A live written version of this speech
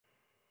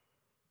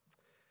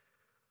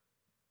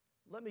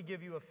Let me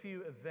give you a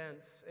few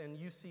events, and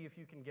you see if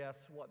you can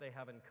guess what they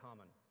have in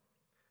common.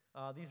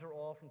 These are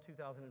all from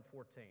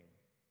 2014.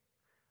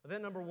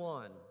 Event number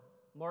one,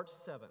 March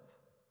 7th.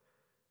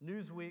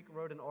 Newsweek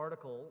wrote an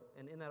article,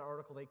 and in that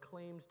article they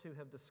claimed to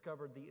have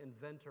discovered the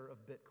inventor of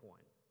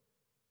Bitcoin.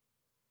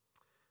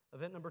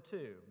 Event number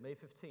two, May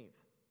 15th.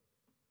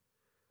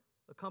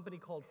 A company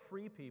called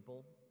Free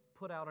People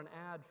put out an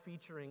ad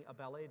featuring a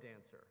ballet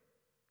dancer.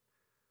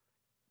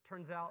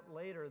 Turns out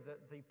later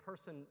that the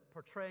person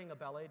portraying a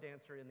ballet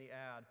dancer in the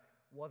ad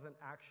wasn't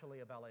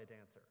actually a ballet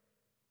dancer.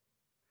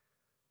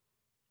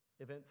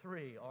 Event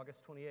 3,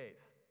 August 28th.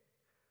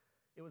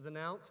 It was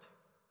announced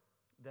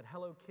that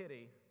Hello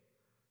Kitty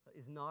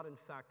is not in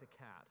fact a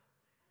cat.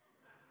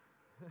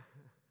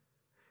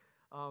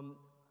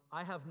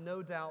 I have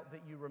no doubt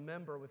that you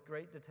remember with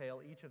great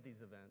detail each of these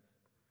events,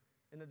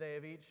 and that they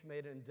have each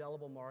made an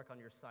indelible mark on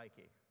your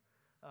psyche.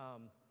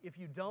 If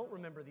you don't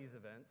remember these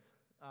events,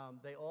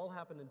 they all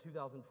happened in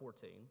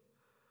 2014.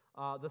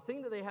 The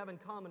thing that they have in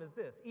common is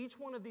this. Each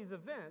one of these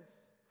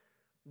events,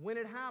 when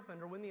it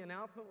happened, or when the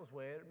announcement was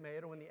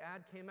made, or when the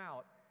ad came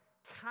out,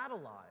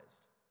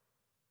 catalyzed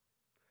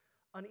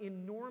an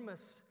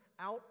enormous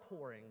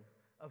outpouring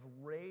of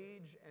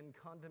rage and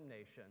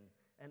condemnation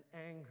and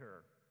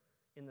anger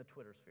in the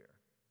Twitter sphere.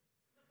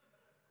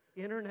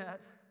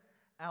 Internet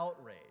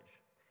outrage.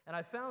 And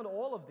I found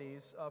all of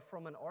these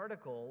from an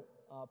article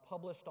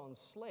published on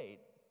Slate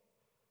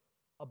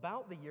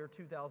about the year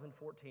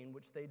 2014,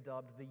 which they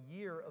dubbed the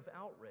Year of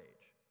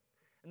Outrage.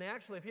 And they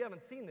actually, if you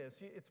haven't seen this,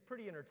 it's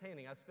pretty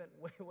entertaining. I spent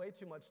way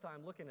too much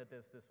time looking at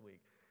this week.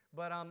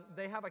 But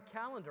they have a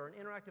calendar, an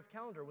interactive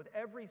calendar, with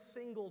every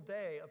single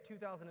day of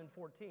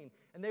 2014.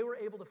 And they were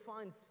able to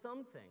find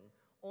something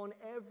on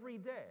every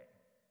day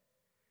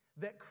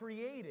that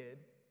created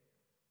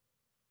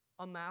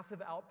a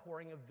massive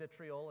outpouring of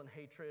vitriol and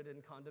hatred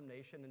and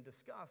condemnation and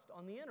disgust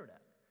on the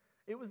internet.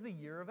 It was the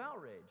Year of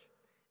Outrage.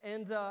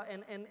 And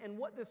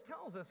what this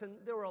tells us, and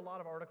there were a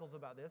lot of articles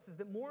about this, is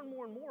that more and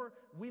more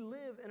we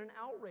live in an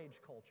outrage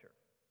culture.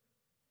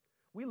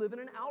 We live in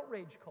an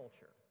outrage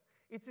culture.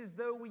 It's as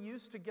though we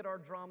used to get our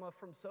drama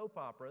from soap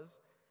operas,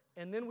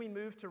 and then we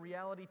moved to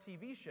reality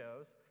TV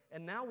shows,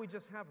 and now we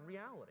just have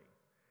reality.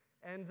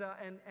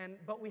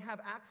 But we have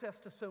access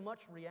to so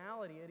much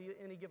reality at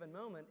any given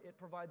moment, it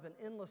provides an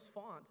endless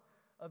font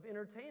of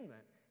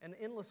entertainment, and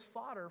endless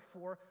fodder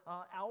for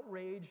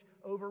outrage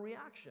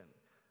overreaction.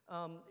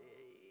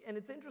 And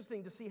it's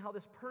interesting to see how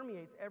this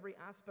permeates every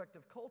aspect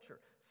of culture.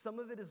 Some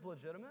of it is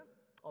legitimate,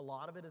 a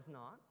lot of it is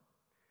not.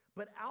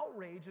 But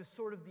outrage is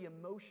sort of the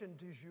emotion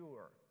du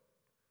jour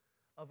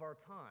of our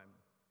time.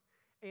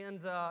 And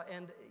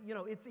you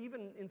know, it's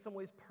even in some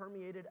ways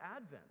permeated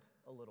Advent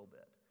a little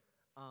bit.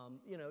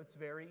 You know, it's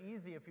very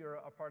easy if you're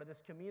a part of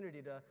this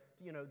community to,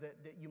 you know,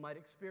 that you might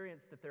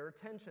experience that there are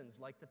tensions,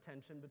 like the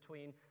tension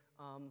between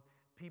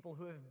people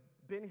who have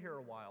been here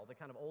a while, the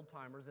kind of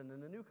old-timers, and then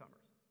the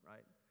newcomers,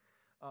 right?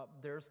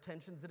 There's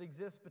tensions that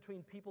exist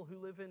between people who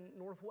live in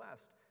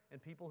Northwest and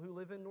people who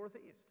live in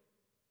Northeast,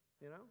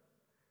 you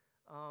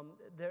know?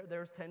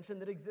 There's tension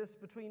that exists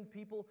between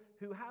people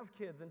who have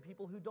kids and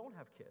people who don't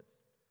have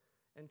kids,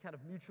 and kind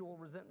of mutual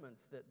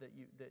resentments that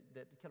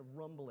kind of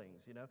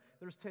rumblings, you know?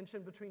 There's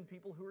tension between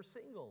people who are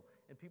single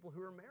and people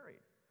who are married.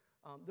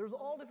 There's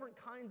all different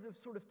kinds of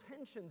sort of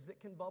tensions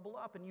that can bubble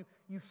up, and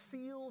you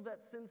feel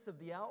that sense of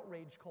the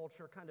outrage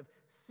culture kind of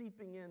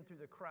seeping in through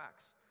the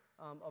cracks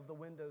of the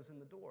windows and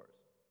the doors.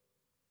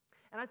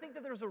 And I think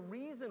that there's a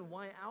reason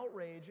why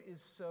outrage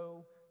is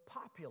so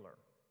popular.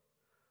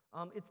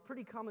 It's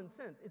pretty common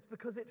sense. It's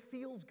because it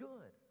feels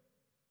good.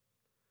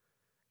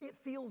 It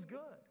feels good.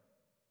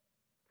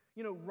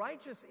 You know,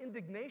 righteous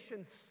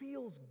indignation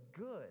feels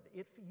good.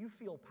 You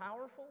feel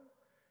powerful.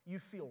 You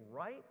feel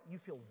right. You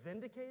feel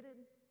vindicated.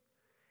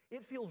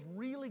 It feels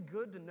really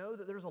good to know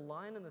that there's a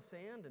line in the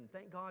sand, and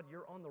thank God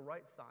you're on the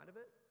right side of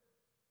it.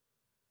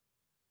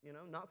 You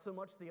know, not so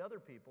much the other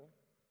people.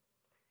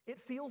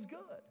 It feels good.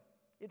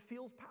 It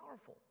feels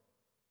powerful.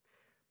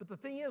 But the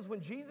thing is,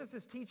 when Jesus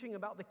is teaching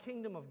about the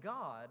kingdom of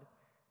God,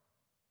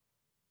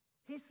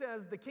 he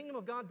says the kingdom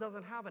of God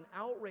doesn't have an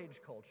outrage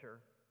culture.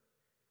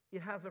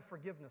 It has a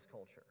forgiveness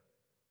culture.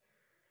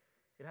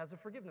 It has a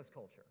forgiveness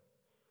culture.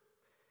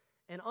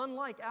 And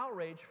unlike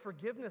outrage,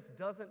 forgiveness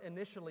doesn't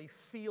initially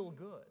feel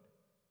good.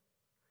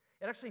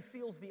 It actually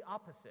feels the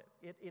opposite.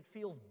 It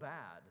feels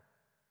bad.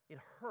 It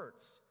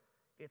hurts.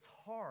 It's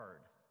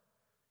hard.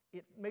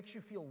 It makes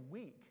you feel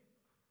weak.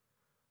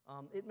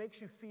 It makes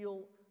you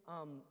feel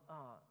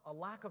a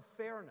lack of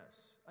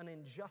fairness, an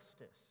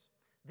injustice.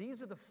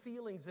 These are the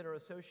feelings that are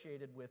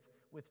associated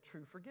with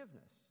true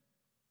forgiveness.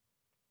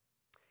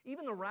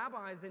 Even the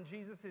rabbis in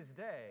Jesus'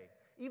 day,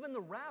 even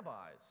the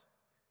rabbis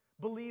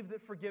believed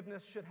that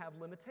forgiveness should have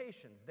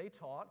limitations. They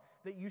taught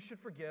that you should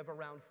forgive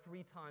around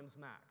 3 times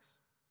max.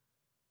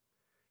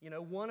 You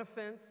know, 1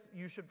 offense,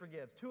 you should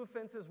forgive. 2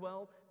 offenses,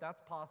 well,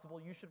 that's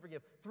possible, you should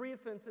forgive. 3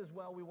 offenses,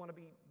 well, we want to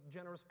be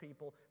generous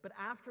people. But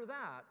after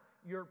that,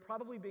 you're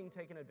probably being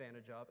taken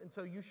advantage of, and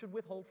so you should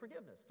withhold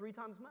forgiveness, 3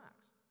 times max.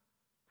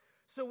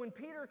 So when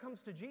Peter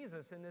comes to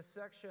Jesus in this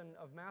section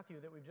of Matthew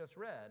that we've just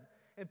read,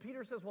 and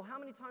Peter says, well, how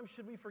many times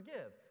should we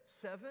forgive?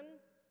 7?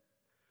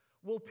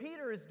 Well,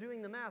 Peter is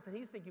doing the math, and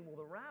he's thinking, well,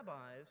 the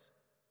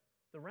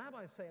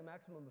rabbis say a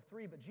maximum of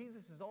 3, but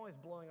Jesus is always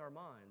blowing our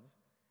minds.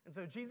 And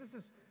so Jesus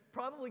is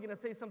probably going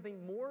to say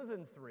something more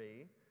than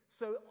 3.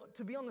 So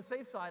to be on the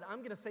safe side, I'm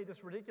going to say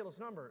this ridiculous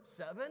number,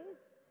 7?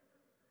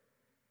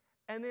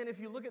 And then if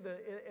you look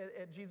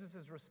at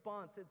Jesus'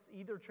 response, it's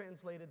either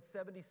translated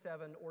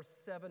 77 or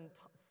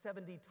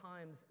 70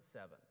 times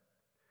 7.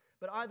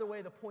 But either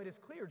way, the point is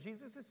clear.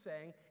 Jesus is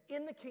saying,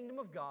 in the kingdom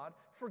of God,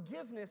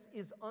 forgiveness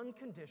is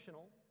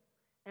unconditional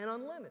and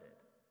unlimited.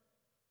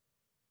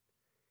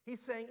 He's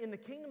saying, in the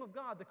kingdom of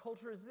God, the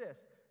culture is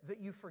this, that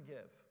you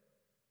forgive.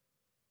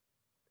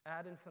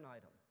 Ad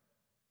infinitum.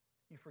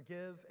 You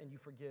forgive, and you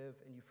forgive,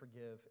 and you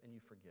forgive, and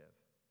you forgive.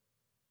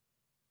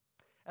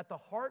 At the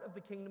heart of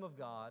the kingdom of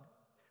God,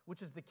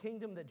 which is the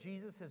kingdom that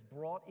Jesus has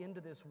brought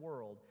into this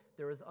world,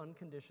 there is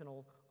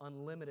unconditional,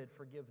 unlimited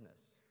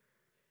forgiveness.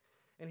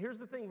 And here's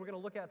the thing we're going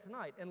to look at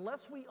tonight.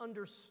 Unless we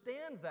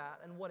understand that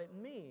and what it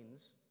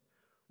means,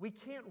 we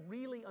can't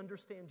really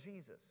understand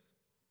Jesus.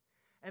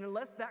 And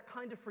unless that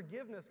kind of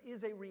forgiveness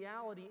is a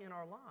reality in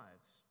our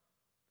lives,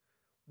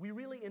 we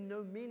really in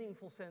no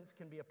meaningful sense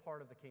can be a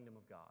part of the kingdom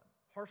of God.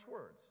 Harsh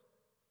words,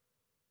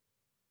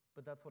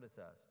 but that's what it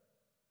says.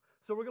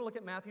 So we're going to look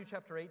at Matthew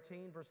chapter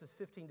 18, verses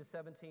 15 to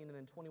 17, and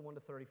then 21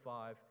 to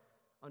 35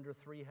 under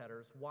 3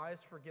 headers. Why is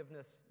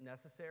forgiveness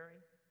necessary?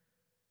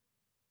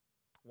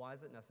 Why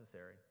is it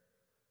necessary?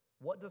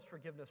 What does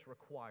forgiveness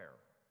require?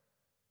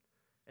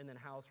 And then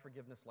how is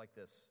forgiveness like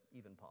this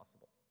even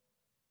possible?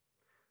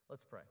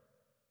 Let's pray.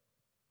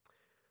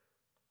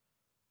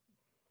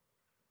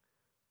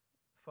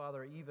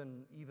 Father,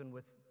 even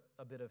with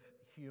a bit of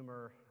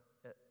humor,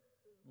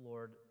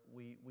 Lord,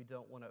 we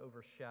don't want to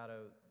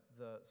overshadow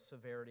the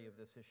severity of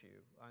this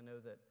issue. I know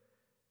that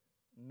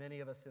many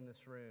of us in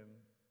this room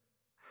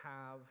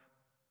have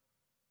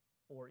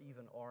or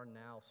even are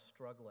now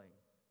struggling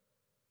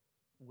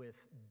with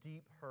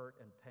deep hurt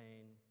and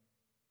pain.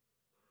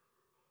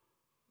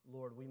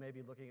 Lord, we may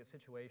be looking at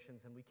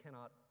situations and we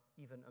cannot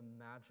even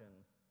imagine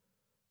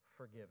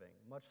forgiving,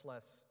 much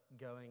less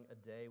going a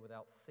day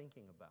without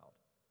thinking about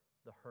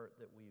the hurt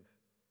that we've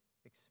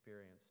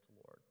experienced,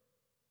 Lord.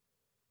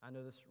 I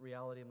know this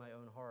reality in my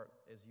own heart,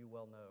 as you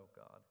well know,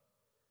 God.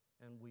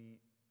 And we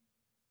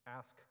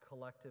ask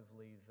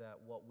collectively that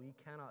what we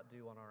cannot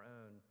do on our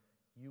own,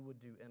 you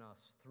would do in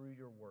us through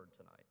your word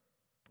tonight.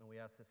 And we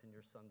ask this in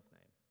your Son's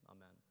name.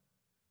 Amen.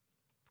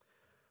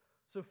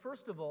 So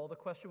first of all, the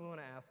question we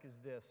want to ask is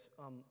this.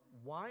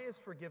 Why is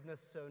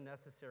forgiveness so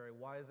necessary?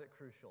 Why is it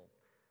crucial?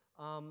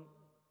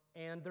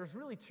 And there's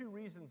really 2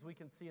 reasons we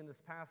can see in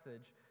this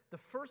passage. The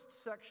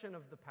first section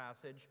of the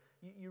passage,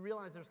 you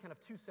realize there's kind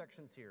of 2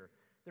 sections here.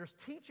 There's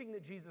teaching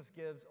that Jesus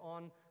gives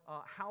on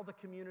how the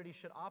community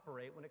should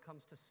operate when it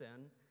comes to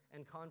sin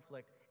and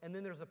conflict, and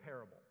then there's a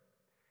parable.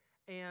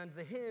 And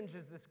the hinge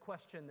is this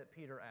question that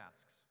Peter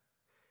asks.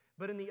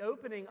 But in the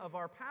opening of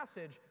our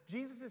passage,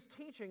 Jesus is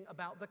teaching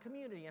about the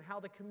community and how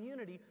the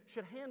community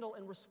should handle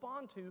and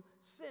respond to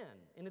sin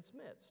in its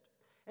midst.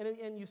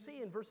 And you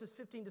see in verses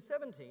 15 to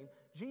 17,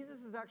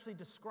 Jesus is actually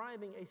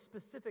describing a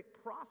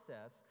specific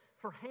process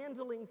for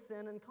handling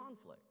sin and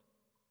conflict.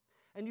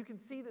 And you can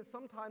see that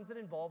sometimes it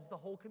involves the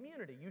whole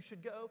community. You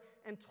should go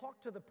and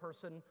talk to the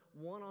person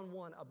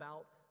one-on-one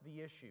about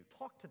the issue.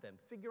 Talk to them.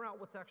 Figure out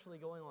what's actually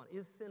going on.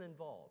 Is sin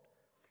involved?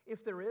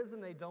 If there is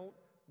and they don't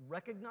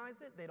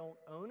recognize it, they don't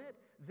own it,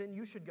 then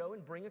you should go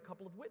and bring a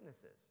couple of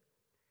witnesses.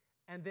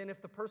 And then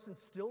if the person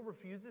still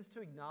refuses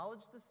to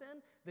acknowledge the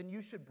sin, then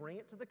you should bring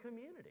it to the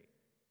community.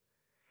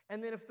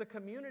 And then if the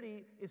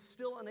community is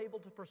still unable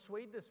to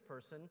persuade this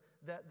person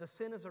that the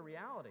sin is a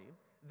reality,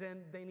 then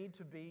they need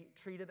to be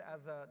treated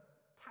as a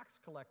tax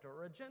collector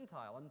or a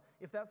Gentile. And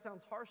if that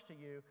sounds harsh to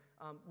you,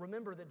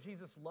 remember that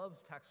Jesus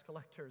loves tax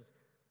collectors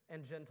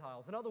and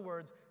Gentiles. In other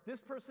words,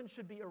 this person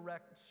should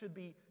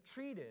be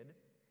treated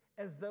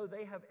as though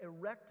they have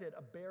erected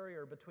a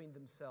barrier between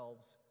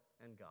themselves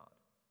and God,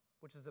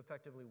 which is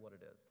effectively what it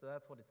is. So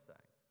that's what it's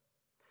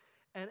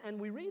saying. And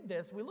we read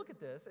this, we look at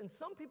this, and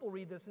some people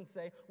read this and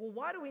say, well,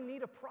 why do we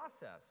need a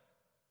process?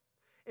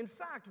 In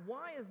fact,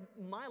 why is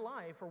my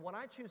life or what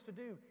I choose to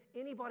do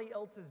anybody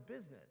else's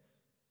business?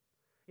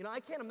 You know, I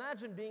can't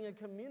imagine being in a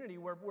community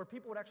where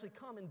people would actually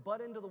come and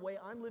butt into the way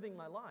I'm living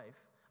my life.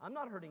 I'm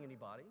not hurting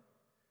anybody.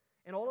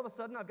 And all of a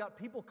sudden, I've got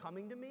people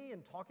coming to me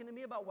and talking to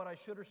me about what I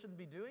should or shouldn't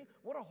be doing.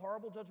 What a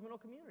horrible judgmental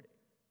community.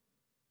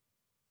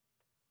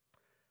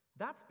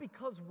 That's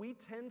because we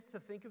tend to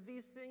think of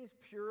these things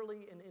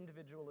purely in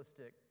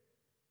individualistic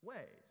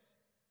ways.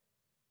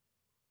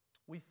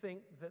 We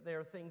think that they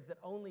are things that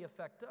only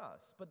affect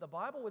us. But the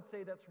Bible would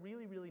say that's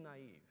really, really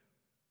naive.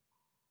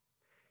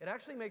 It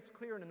actually makes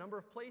clear in a number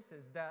of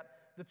places that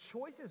the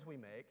choices we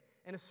make,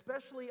 and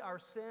especially our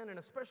sin, and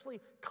especially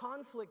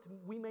conflict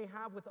we may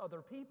have with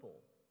other people,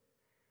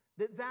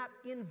 that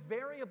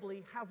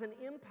invariably has an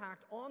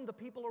impact on the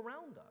people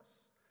around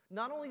us.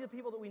 Not only the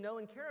people that we know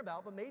and care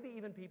about, but maybe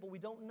even people we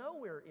don't know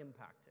we're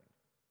impacting.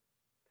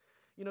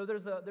 You know,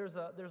 there's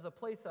a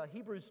place,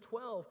 Hebrews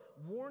 12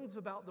 warns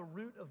about the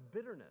root of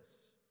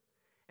bitterness.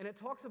 And it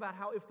talks about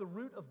how if the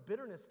root of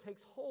bitterness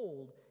takes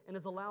hold and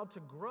is allowed to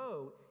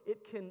grow,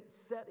 it can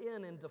set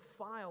in and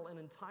defile an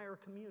entire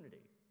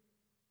community.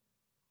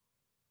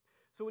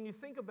 So when you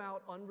think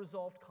about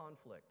unresolved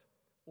conflict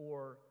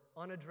or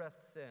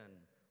unaddressed sin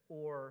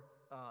or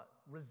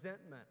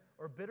resentment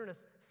or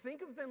bitterness,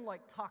 think of them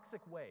like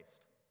toxic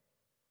waste,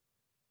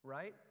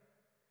 right?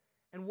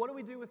 And what do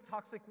we do with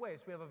toxic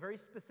waste? We have a very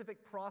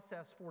specific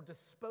process for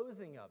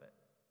disposing of it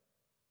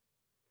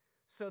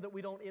so that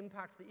we don't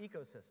impact the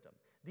ecosystem.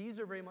 These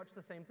are very much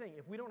the same thing.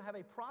 If we don't have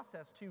a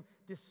process to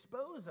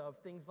dispose of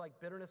things like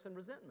bitterness and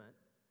resentment,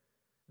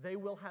 they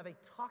will have a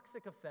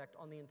toxic effect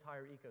on the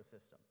entire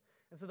ecosystem.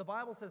 And so the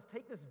Bible says,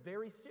 take this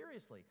very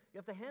seriously. You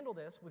have to handle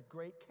this with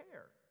great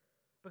care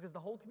because the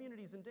whole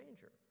community is in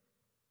danger.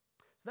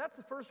 So that's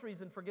the first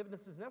reason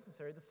forgiveness is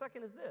necessary. The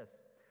second is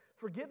this.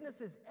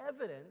 Forgiveness is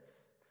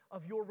evidence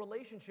of your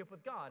relationship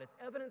with God. It's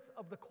evidence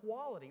of the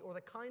quality or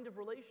the kind of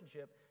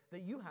relationship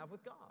that you have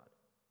with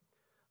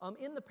God.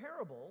 In the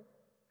parable,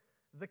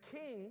 the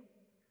king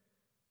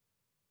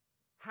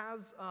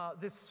has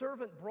this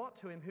servant brought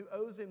to him who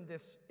owes him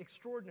this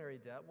extraordinary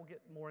debt. We'll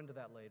get more into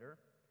that later.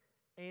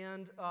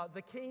 And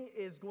the king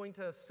is going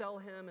to sell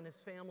him and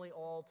his family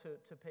all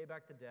to pay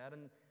back the debt.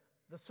 And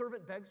the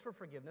servant begs for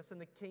forgiveness,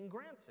 and the king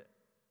grants it.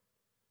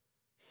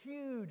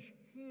 Huge,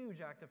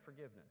 huge act of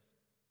forgiveness.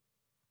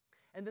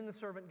 And then the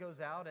servant goes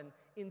out, and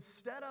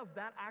instead of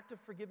that act of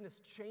forgiveness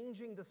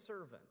changing the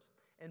servant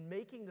and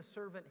making the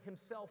servant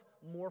himself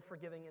more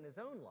forgiving in his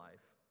own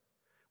life,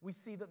 we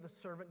see that the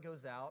servant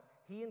goes out,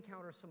 he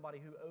encounters somebody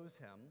who owes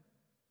him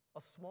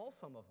a small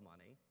sum of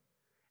money,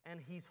 and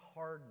he's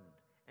hardened,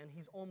 and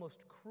he's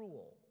almost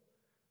cruel,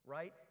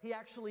 right? He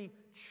actually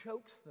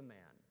chokes the man.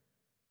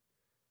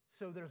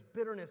 So there's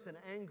bitterness and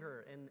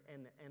anger, and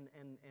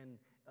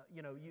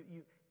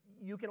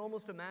you can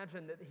almost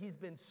imagine that he's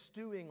been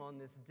stewing on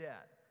this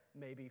debt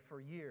maybe for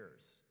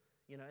years,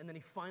 and then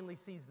he finally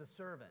sees the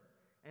servant,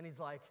 and he's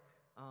like,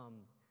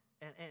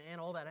 and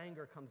all that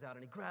anger comes out,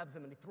 and he grabs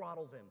him and he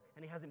throttles him,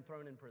 and he has him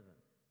thrown in prison,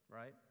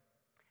 right?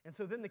 And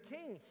so then the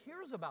king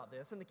hears about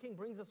this, and the king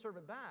brings the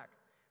servant back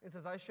and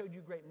says, I showed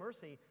you great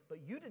mercy, but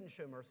you didn't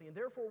show mercy, and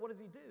therefore what does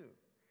he do?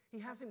 He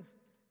has him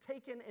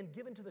taken and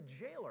given to the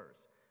jailers.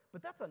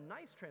 But that's a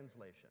nice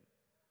translation.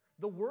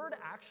 The word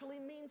actually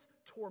means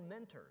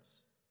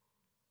tormentors.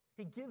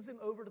 He gives him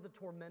over to the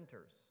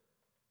tormentors.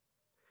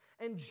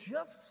 And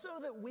just so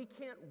that we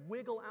can't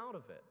wiggle out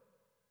of it,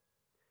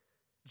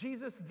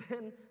 Jesus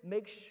then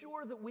makes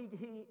sure that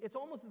it's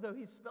almost as though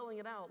he's spelling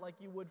it out like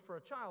you would for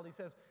a child. He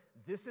says,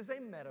 this is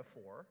a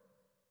metaphor,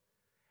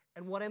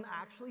 and what I'm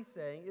actually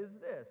saying is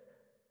this.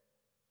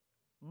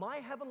 My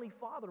heavenly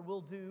Father will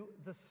do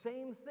the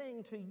same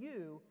thing to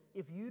you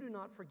if you do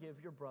not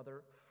forgive your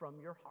brother from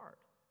your heart.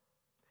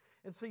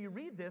 And so you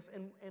read this,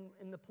 and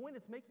the point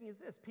it's making is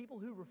this. People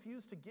who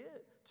refuse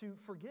to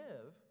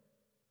forgive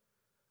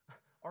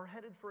are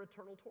headed for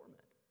eternal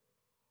torment.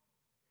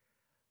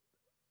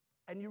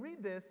 And you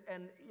read this,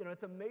 and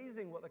it's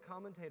amazing what the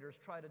commentators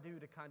try to do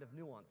to kind of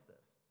nuance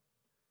this.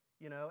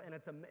 And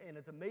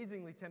it's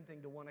amazingly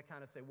tempting to want to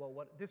kind of say,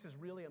 well, this is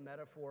really a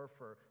metaphor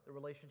for the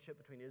relationship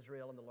between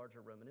Israel and the larger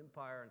Roman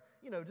Empire,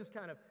 and just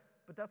kind of,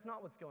 but that's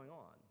not what's going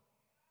on.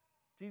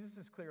 Jesus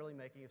is clearly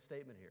making a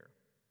statement here.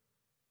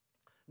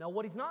 Now,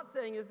 what he's not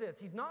saying is this.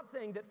 He's not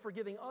saying that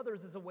forgiving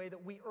others is a way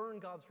that we earn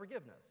God's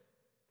forgiveness.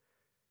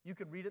 You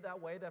could read it that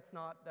way. That's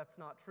not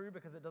true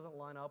because it doesn't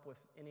line up with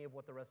any of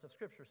what the rest of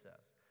Scripture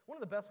says. One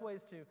of the best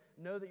ways to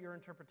know that your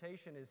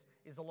interpretation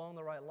is along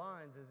the right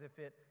lines is if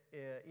it,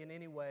 in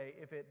any way,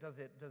 does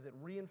it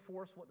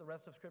reinforce what the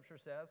rest of Scripture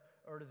says,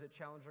 or does it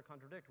challenge or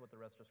contradict what the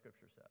rest of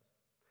Scripture says?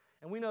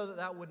 And we know that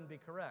that wouldn't be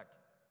correct.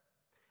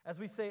 As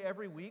we say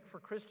every week, for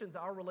Christians,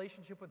 our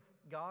relationship with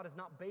God is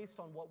not based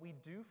on what we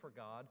do for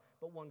God,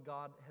 but what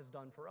God has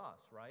done for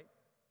us, right?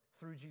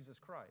 Through Jesus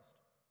Christ.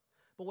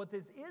 But what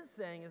this is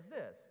saying is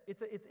this.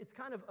 It's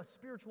kind of a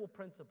spiritual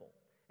principle.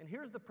 And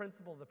here's the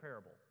principle of the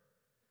parable.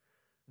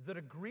 The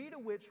degree to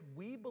which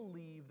we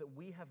believe that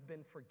we have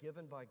been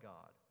forgiven by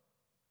God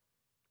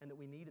and that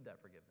we needed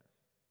that forgiveness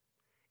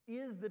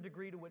is the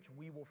degree to which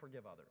we will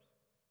forgive others.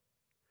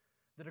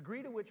 The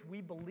degree to which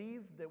we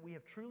believe that we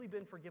have truly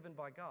been forgiven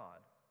by God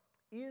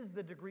is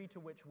the degree to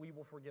which we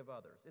will forgive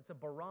others. It's a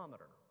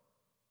barometer.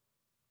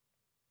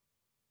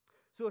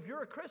 So if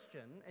you're a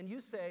Christian and you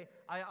say,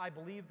 I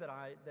believe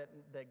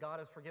that God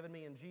has forgiven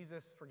me and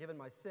Jesus forgiven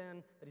my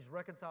sin, that he's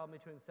reconciled me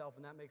to himself,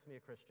 and that makes me a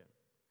Christian.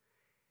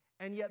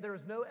 And yet there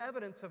is no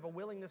evidence of a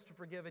willingness to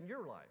forgive in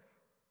your life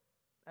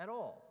at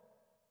all.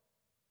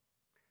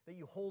 That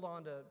you hold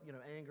on to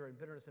anger and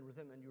bitterness and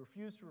resentment, and you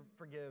refuse to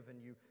forgive,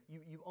 and you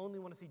only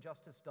want to see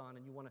justice done,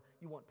 and you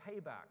want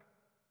payback.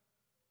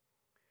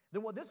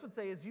 Then what this would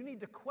say is you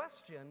need to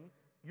question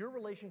your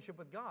relationship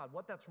with God.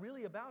 What that's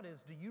really about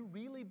is, do you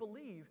really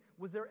believe,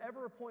 was there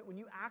ever a point when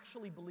you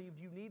actually believed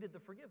you needed the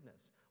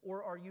forgiveness?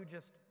 Or are you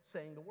just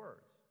saying the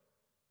words?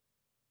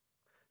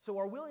 So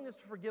our willingness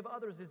to forgive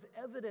others is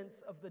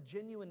evidence of the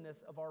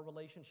genuineness of our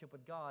relationship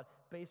with God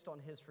based on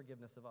His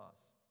forgiveness of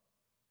us.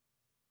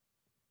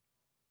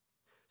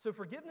 So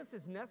forgiveness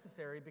is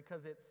necessary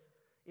because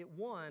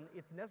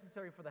it's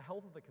necessary for the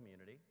health of the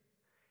community,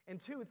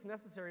 and two, it's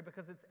necessary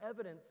because it's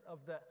evidence of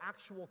the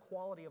actual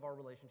quality of our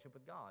relationship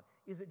with God.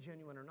 Is it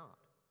genuine or not?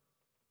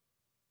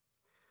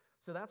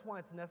 So that's why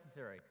it's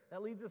necessary.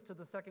 That leads us to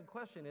the second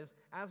question is,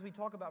 as we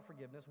talk about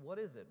forgiveness, what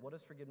is it? What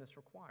does forgiveness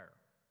require?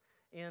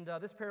 And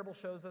this parable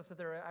shows us that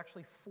there are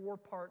actually 4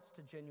 parts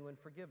to genuine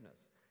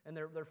forgiveness, and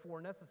there are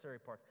 4 necessary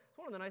parts.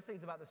 So one of the nice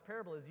things about this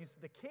parable is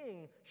the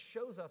king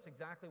shows us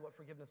exactly what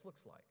forgiveness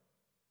looks like.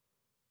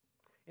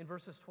 In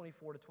verses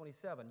 24 to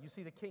 27, you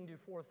see the king do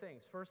 4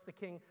 things. First, the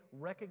king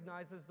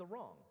recognizes the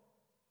wrong.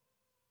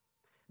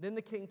 Then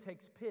the king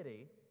takes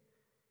pity,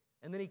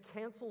 and then he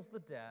cancels the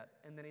debt,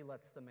 and then he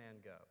lets the man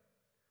go.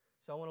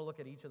 So I want to look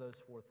at each of those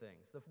 4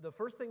 things. The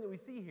first thing that we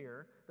see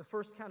here, the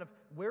first kind of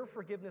where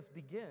forgiveness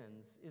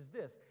begins is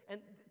this. And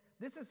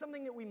this is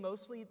something that we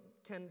mostly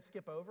can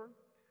skip over.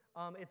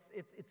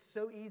 It's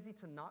so easy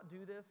to not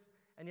do this,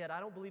 and yet I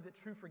don't believe that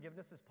true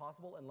forgiveness is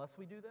possible unless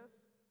we do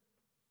this.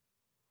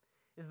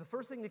 Is the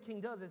first thing the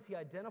king does is he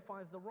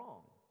identifies the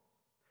wrong.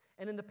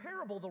 And in the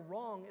parable, the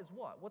wrong is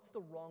what? What's the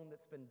wrong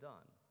that's been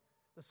done?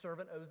 The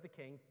servant owes the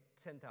king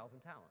 10,000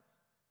 talents.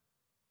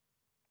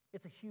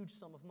 It's a huge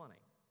sum of money.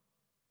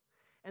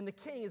 And the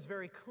king is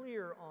very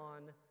clear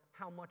on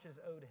how much is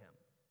owed him.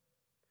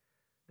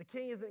 The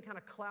king isn't kind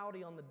of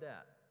cloudy on the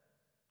debt.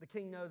 The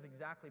king knows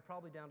exactly,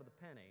 probably down to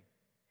the penny,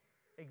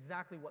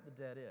 exactly what the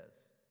debt is.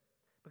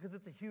 Because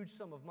it's a huge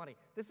sum of money.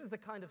 This is the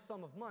kind of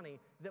sum of money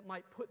that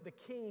might put the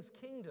king's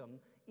kingdom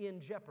in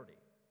jeopardy.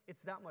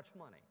 It's that much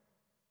money.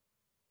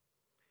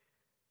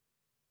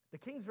 The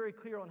king's very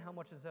clear on how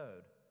much is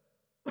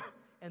owed.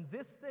 And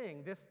this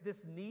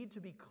need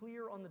to be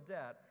clear on the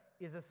debt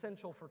is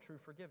essential for true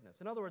forgiveness.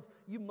 In other words,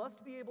 you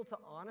must be able to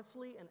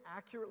honestly and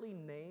accurately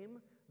name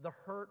the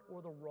hurt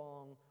or the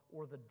wrong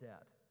or the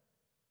debt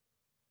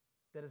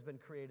that has been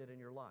created in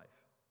your life.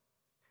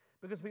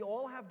 Because we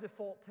all have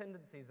default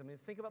tendencies. I mean,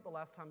 think about the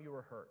last time you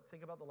were hurt.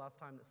 Think about the last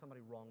time that somebody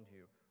wronged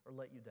you or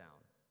let you down.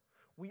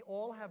 We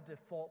all have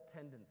default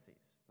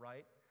tendencies,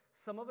 right?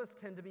 Some of us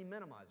tend to be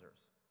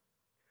minimizers.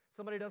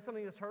 Somebody does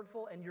something that's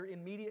hurtful, and your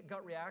immediate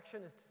gut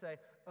reaction is to say,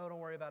 oh, don't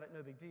worry about it,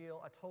 no big deal.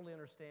 I totally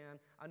understand.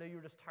 I know you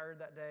were just tired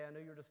that day. I know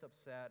you were just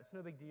upset. It's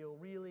no big deal.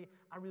 Really,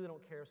 I really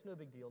don't care. It's no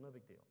big deal, no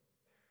big deal.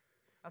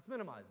 That's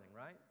minimizing,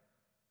 right?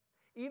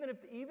 Even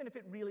if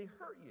it really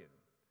hurt you,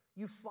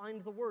 you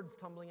find the words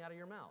tumbling out of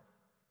your mouth,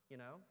 you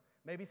know?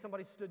 Maybe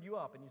somebody stood you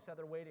up and you sat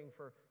there waiting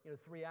for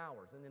 3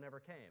 hours and they never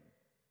came.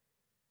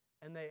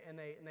 And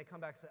they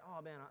come back and say,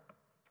 oh, man,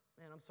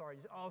 I'm sorry.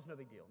 Oh, it's no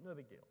big deal,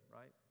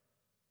 right?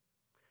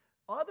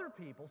 Other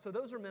people, so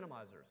those are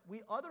minimizers.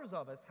 Others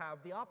of us have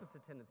the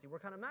opposite tendency. We're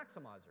kind of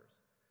maximizers.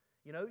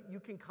 You know,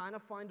 you can kind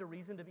of find a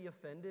reason to be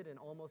offended in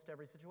almost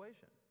every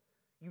situation.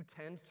 You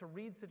tend to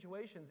read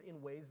situations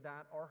in ways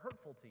that are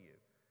hurtful to you.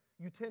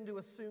 You tend to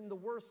assume the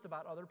worst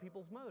about other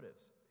people's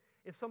motives.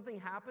 If something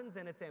happens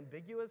and it's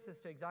ambiguous as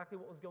to exactly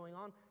what was going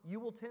on, you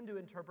will tend to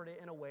interpret it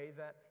in a way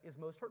that is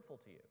most hurtful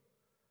to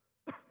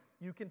you.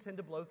 You can tend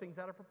to blow things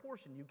out of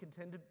proportion. You can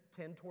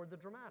tend toward the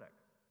dramatic,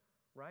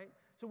 right?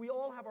 So we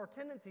all have our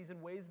tendencies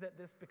in ways that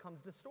this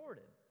becomes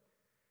distorted.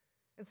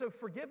 And so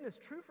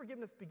true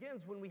forgiveness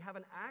begins when we have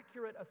an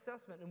accurate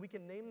assessment and we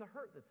can name the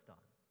hurt that's done.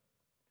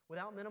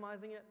 Without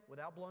minimizing it,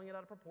 without blowing it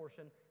out of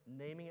proportion,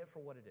 naming it for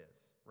what it is,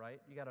 right?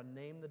 You got to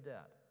name the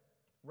debt.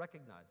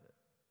 Recognize it.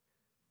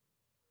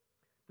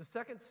 The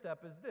second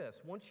step is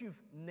this. Once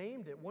you've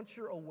named it, once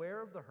you're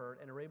aware of the hurt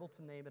and are able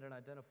to name it and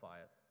identify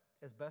it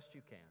as best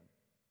you can,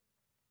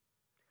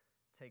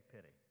 take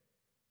pity.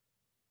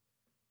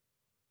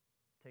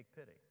 Take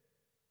pity.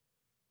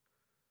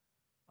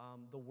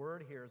 The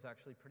word here is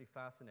actually pretty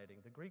fascinating.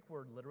 The Greek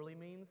word literally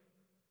means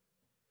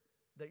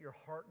that your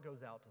heart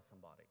goes out to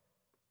somebody.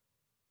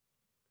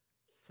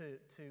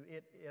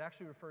 It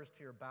actually refers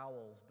to your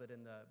bowels, but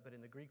in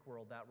the Greek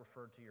world that was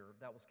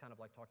kind of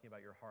like talking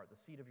about your heart, the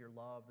seat of your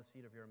love, the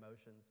seat of your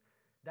emotions,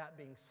 that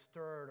being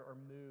stirred or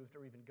moved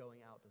or even going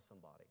out to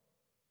somebody.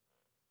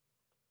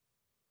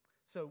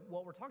 So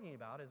what we're talking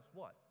about is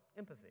what?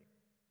 Empathy.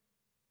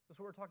 That's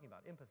what we're talking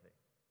about, empathy.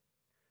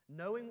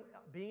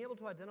 Being able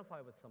to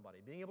identify with somebody,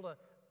 being able to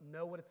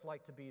know what it's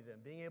like to be them,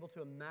 being able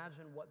to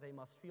imagine what they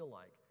must feel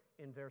like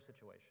in their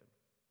situation.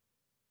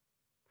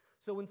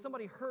 So when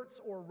somebody hurts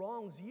or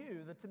wrongs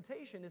you, the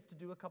temptation is to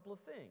do a couple of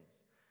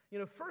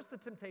things. First, the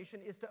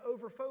temptation is to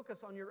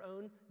overfocus on your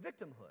own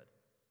victimhood,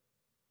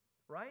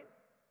 right?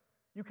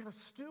 You kind of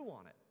stew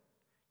on it.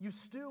 You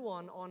stew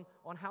on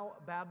how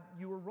bad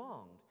you were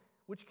wronged,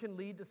 which can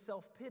lead to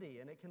self-pity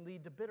and it can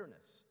lead to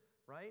bitterness,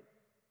 right?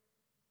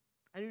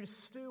 And you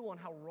stew on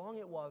how wrong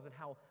it was and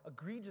how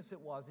egregious it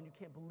was, and you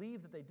can't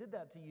believe that they did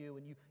that to you,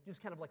 and you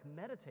just kind of like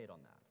meditate on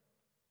that.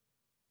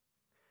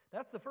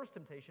 That's the first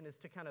temptation, is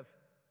to kind of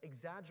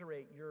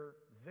exaggerate your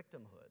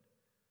victimhood.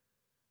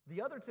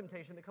 The other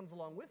temptation that comes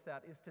along with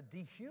that is to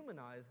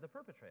dehumanize the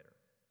perpetrator.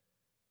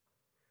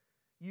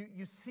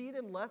 You see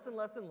them less and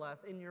less and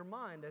less in your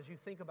mind as you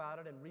think about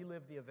it and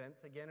relive the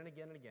events again and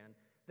again and again.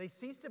 They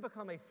cease to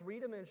become a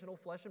three-dimensional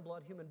flesh and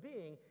blood human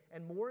being,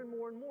 and more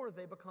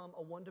they become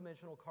a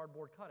one-dimensional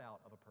cardboard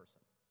cutout of a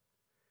person.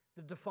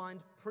 They're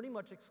defined pretty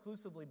much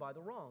exclusively by the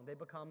wrong. They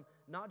become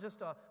not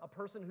just a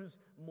person who's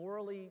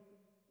morally,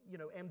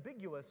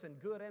 ambiguous and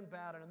good and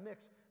bad in a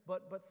mix,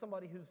 but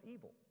somebody who's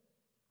evil.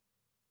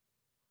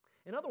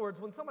 In other words,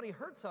 when somebody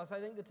hurts us,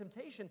 I think the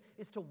temptation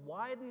is to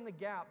widen the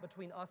gap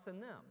between us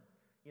and them.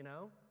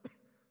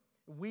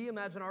 We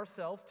imagine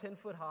ourselves 10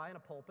 foot high in a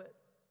pulpit,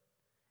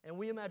 and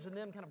we imagine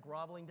them kind of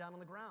groveling down on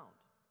the ground,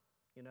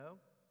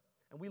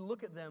 and we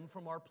look at them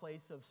from our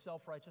place of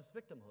self-righteous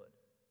victimhood.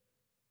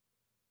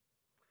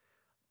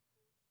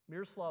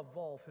 Miroslav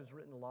Volf, who's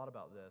written a lot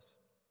about this,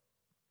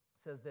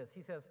 says this.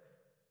 He says,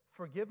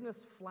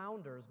 "Forgiveness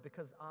flounders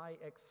because I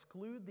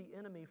exclude the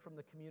enemy from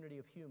the community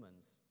of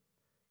humans,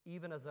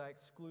 even as I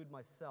exclude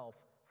myself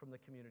from the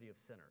community of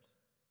sinners."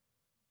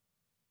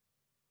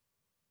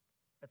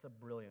 That's a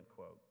brilliant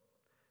quote.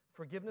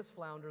 Forgiveness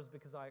flounders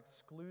because I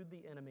exclude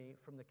the enemy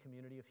from the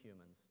community of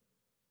humans,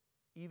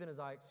 even as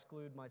I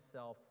exclude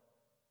myself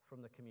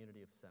from the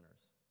community of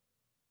sinners.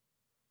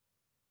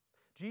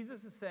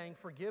 Jesus is saying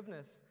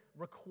forgiveness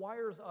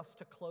requires us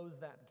to close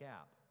that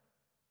gap.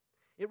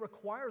 It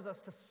requires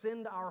us to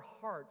send our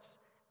hearts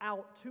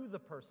out to the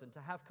person,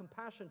 to have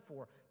compassion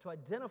for, to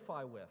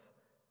identify with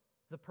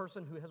the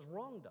person who has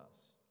wronged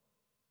us.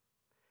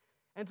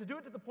 And to do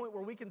it to the point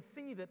where we can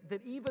see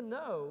that even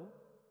though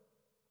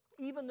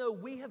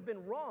we have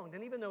been wronged,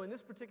 and even though in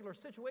this particular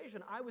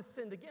situation I was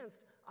sinned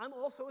against, I'm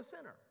also a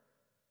sinner.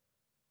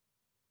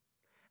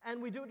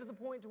 And we do it to the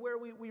point to where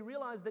we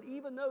realize that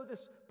even though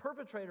this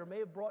perpetrator may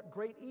have brought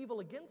great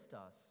evil against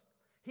us,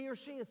 he or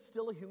she is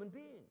still a human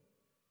being.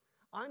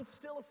 I'm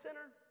still a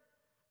sinner.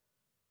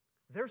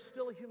 They're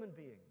still a human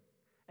being.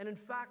 And in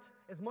fact,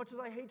 as much as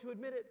I hate to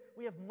admit it,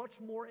 we have much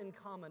more in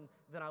common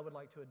than I would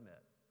like to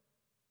admit.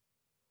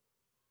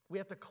 We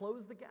have to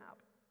close the gap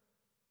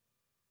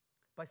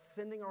by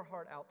sending our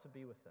heart out to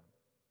be with them.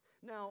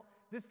 Now,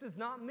 this does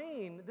not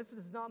mean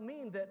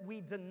that we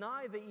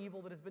deny the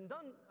evil that has been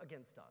done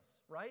against us,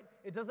 right?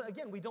 It doesn't.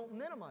 Again, we don't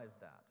minimize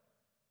that.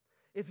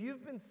 If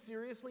you've been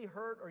seriously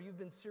hurt or you've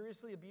been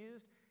seriously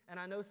abused, and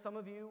I know some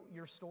of you,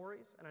 your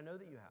stories, and I know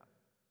that you have.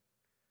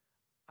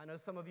 I know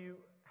some of you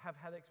have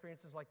had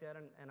experiences like that,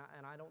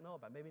 and I don't know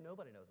about it. Maybe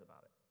nobody knows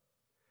about it.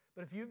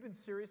 But if you've been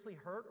seriously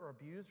hurt or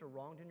abused or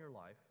wronged in your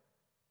life,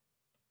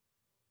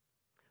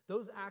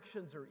 those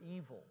actions are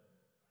evil.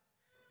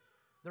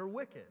 They're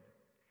wicked.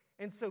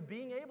 And so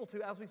being able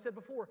to, as we said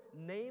before,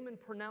 name and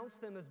pronounce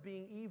them as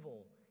being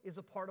evil is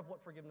a part of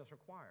what forgiveness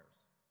requires.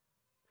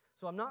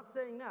 So I'm not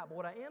saying that, but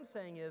what I am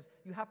saying is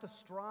you have to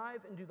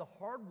strive and do the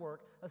hard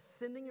work of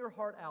sending your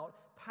heart out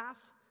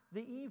past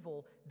the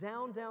evil,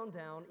 down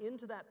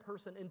into that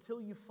person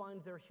until you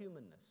find their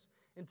humanness,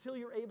 until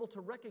you're able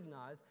to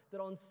recognize that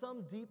on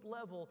some deep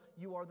level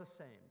you are the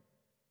same,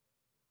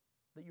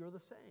 that you're the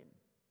same,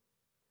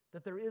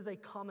 that there is a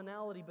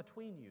commonality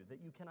between you, that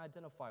you can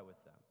identify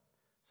with them.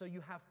 So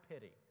you have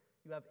pity,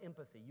 you have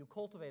empathy, you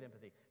cultivate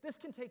empathy. This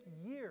can take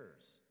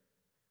years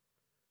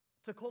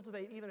to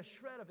cultivate even a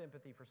shred of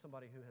empathy for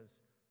somebody who has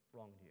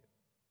wronged you.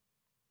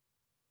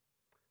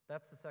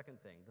 That's the second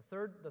thing.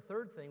 The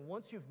third thing,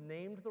 once you've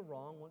named the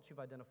wrong, once you've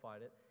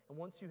identified it, and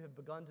once you have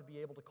begun to be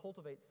able to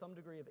cultivate some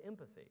degree of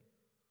empathy,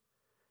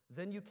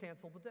 then you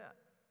cancel the debt.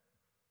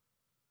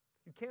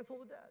 You cancel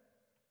the debt.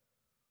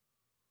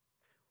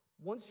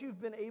 Once you've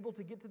been able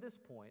to get to this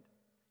point,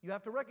 you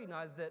have to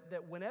recognize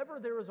that whenever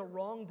there is a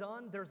wrong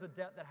done, there's a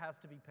debt that has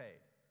to be paid.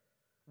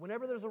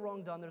 Whenever there's a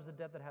wrong done, there's a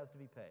debt that has to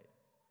be paid.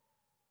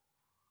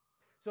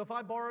 So if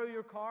I borrow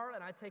your car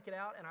and I take it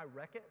out and I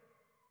wreck it,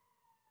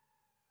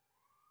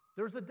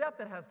 there's a debt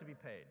that has to be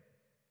paid.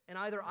 And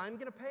either I'm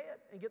going to pay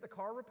it and get the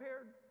car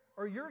repaired,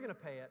 or you're going to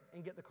pay it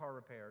and get the car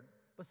repaired,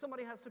 but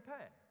somebody has to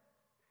pay.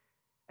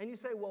 And you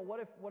say, well, what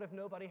if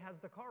nobody has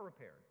the car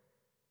repaired?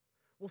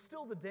 Well,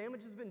 still the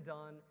damage has been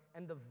done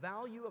and the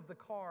value of the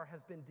car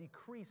has been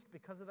decreased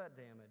because of that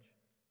damage.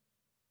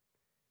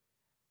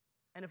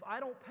 And if I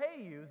don't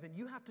pay you, then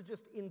you have to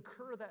just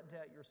incur that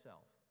debt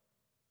yourself.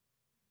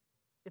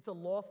 It's a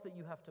loss that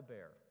you have to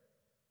bear.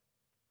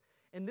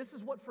 And this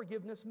is what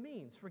forgiveness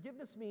means.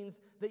 Forgiveness means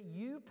that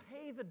you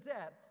pay the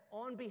debt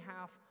on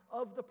behalf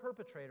of the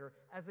perpetrator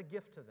as a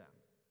gift to them.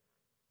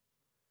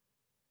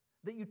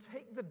 That you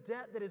take the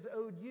debt that is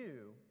owed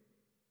you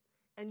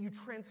and you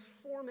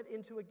transform it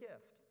into a gift.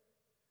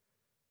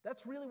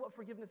 That's really what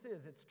forgiveness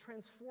is. It's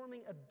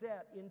transforming a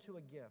debt into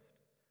a gift.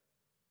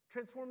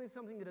 Transforming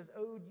something that is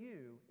owed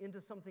you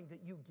into something that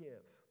you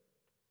give.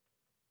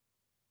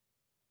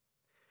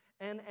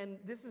 And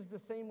this is the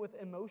same with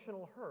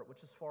emotional hurt,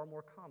 which is far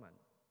more common.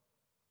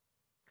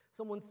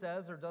 Someone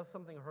says or does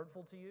something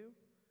hurtful to you,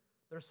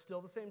 there's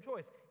still the same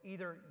choice.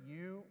 Either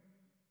you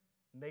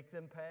make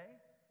them pay,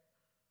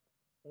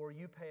 or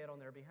you pay it on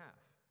their behalf.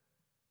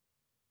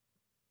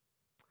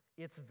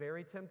 It's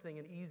very tempting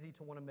and easy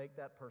to want to make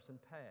that person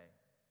pay.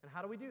 And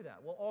how do we do that?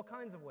 Well, all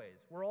kinds of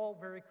ways. We're all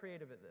very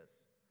creative at this.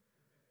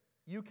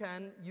 You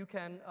can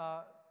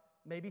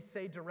maybe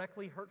say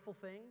directly hurtful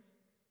things,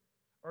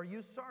 or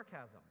use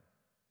sarcasm.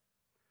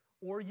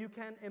 Or you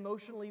can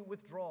emotionally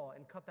withdraw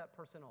and cut that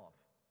person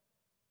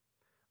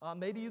off.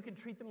 Maybe you can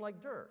treat them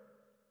like dirt.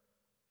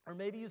 Or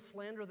maybe you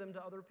slander them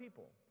to other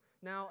people.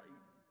 Now,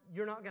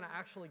 you're not going to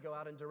actually go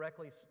out and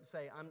directly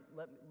say,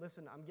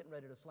 listen, I'm getting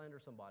ready to slander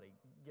somebody.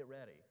 Get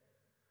ready.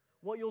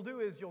 What you'll do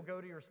is you'll go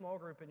to your small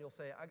group and you'll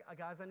say,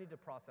 guys, I need to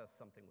process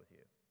something with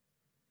you.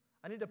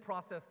 I need to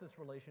process this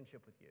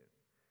relationship with you.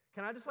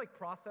 Can I just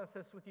process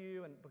this with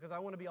you? And because I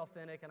want to be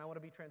authentic and I want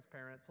to be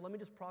transparent. So let me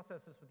just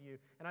process this with you,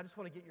 and I just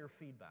want to get your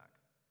feedback.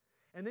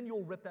 And then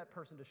you'll rip that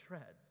person to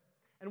shreds.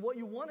 And what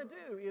you want to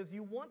do is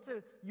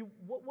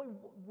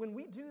when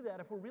we do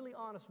that, if we're really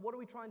honest, what are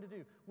we trying to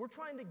do? We're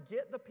trying to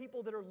get the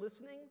people that are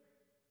listening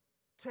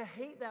to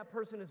hate that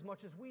person as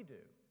much as we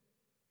do.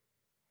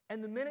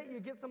 And the minute you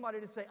get somebody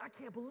to say, I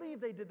can't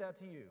believe they did that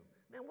to you.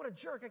 Man, what a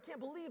jerk. I can't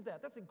believe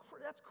that. That's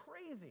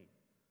crazy.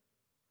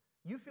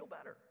 You feel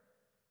better.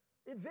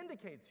 It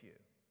vindicates you.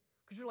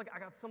 Because you're like, I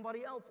got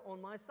somebody else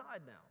on my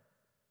side now.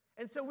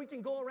 And so we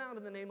can go around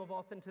in the name of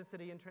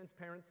authenticity and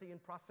transparency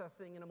and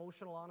processing and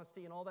emotional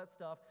honesty and all that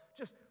stuff,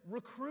 just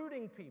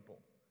recruiting people,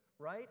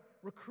 right?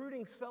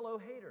 Recruiting fellow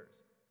haters.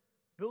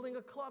 Building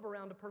a club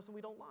around a person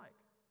we don't like.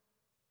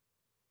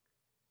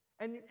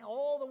 And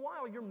all the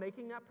while, you're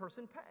making that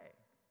person pay.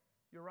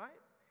 You're right?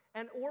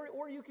 And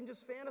or you can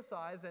just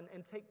fantasize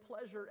and take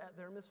pleasure at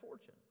their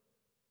misfortune.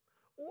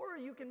 Or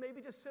you can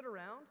maybe just sit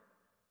around,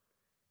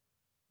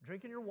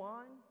 drinking your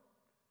wine,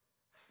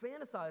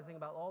 fantasizing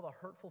about all the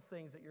hurtful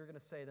things that you're going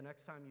to say the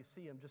next time you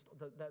see him, just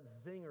that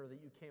zinger that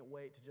you can't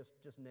wait to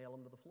just nail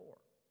him to the floor.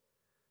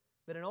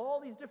 But in all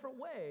these different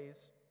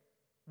ways,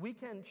 we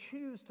can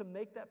choose to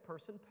make that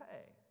person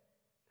pay.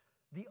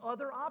 The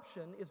other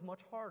option is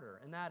much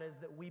harder, and that is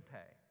that we pay.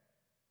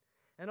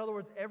 In other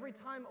words, every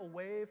time a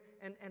wave,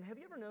 and have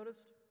you ever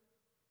noticed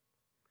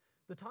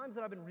the times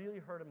that I've been really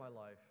hurt in my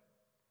life,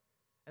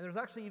 and there's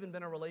actually even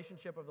been a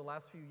relationship over the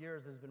last few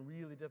years that has been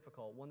really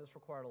difficult, one that's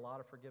required a lot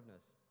of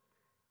forgiveness.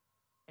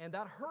 And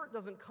that hurt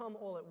doesn't come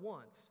all at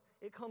once.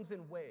 It comes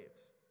in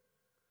waves.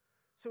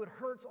 So it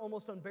hurts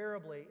almost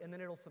unbearably, and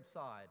then it'll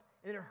subside.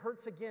 And it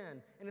hurts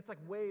again, and it's like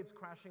waves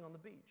crashing on the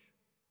beach.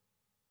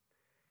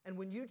 And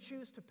when you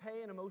choose to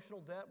pay an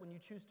emotional debt, when you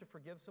choose to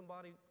forgive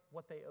somebody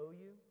what they owe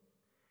you,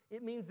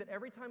 it means that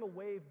every time a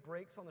wave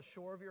breaks on the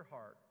shore of your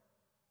heart,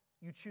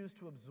 you choose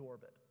to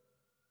absorb it.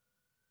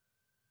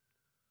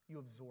 You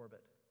absorb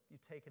it. You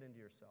take it into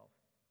yourself.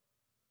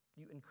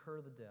 You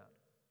incur the debt.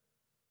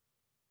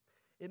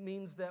 It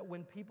means that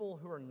when people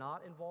who are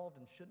not involved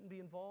and shouldn't be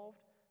involved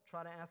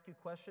try to ask you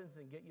questions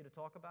and get you to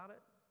talk about it,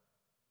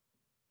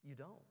 you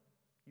don't.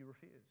 You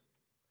refuse.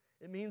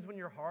 It means when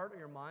your heart or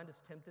your mind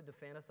is tempted to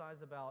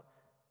fantasize about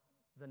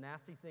the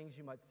nasty things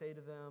you might say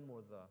to them,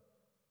 or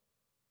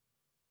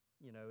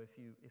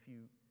if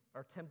you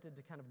are tempted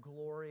to kind of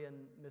glory in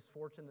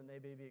misfortune that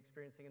they may be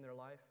experiencing in their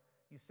life,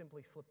 you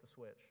simply flip the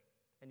switch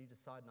and you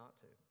decide not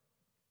to.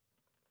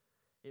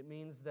 It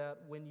means that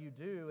when you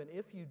do, and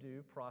if you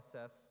do,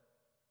 process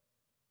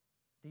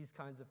these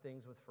kinds of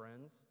things with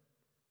friends,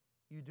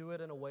 you do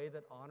it in a way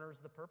that honors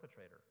the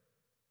perpetrator.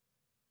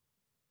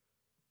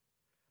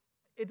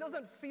 It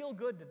doesn't feel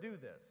good to do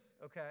this,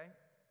 okay?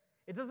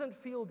 It doesn't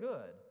feel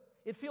good.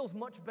 It feels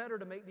much better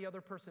to make the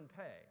other person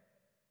pay.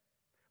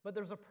 But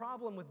there's a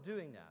problem with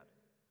doing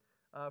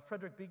that.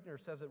 Frederick Buechner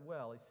says it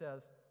well. He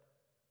says,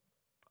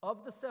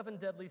 of the 7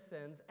 deadly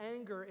sins,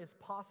 anger is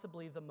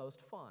possibly the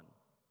most fun.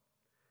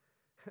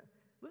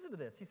 Listen to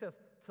this. He says,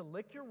 to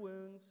lick your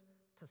wounds,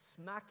 to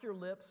smack your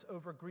lips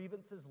over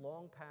grievances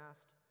long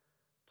past,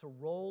 to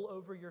roll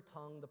over your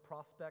tongue the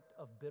prospect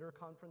of bitter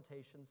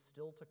confrontations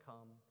still to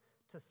come,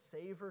 to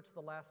savor to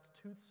the last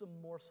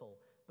toothsome morsel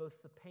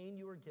both the pain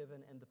you were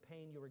given and the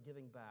pain you were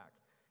giving back.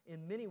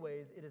 In many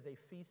ways, it is a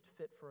feast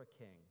fit for a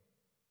king.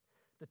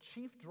 The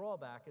chief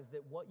drawback is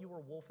that what you are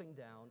wolfing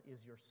down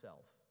is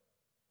yourself.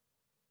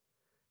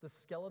 The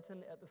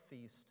skeleton at the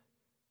feast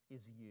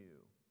is you.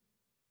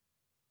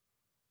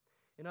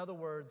 In other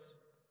words,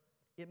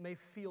 it may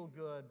feel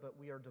good, but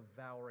we are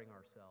devouring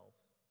ourselves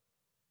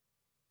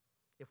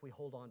if we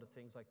hold on to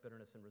things like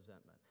bitterness and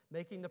resentment.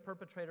 Making the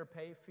perpetrator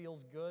pay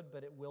feels good,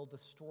 but it will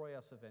destroy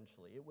us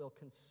eventually. It will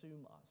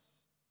consume us.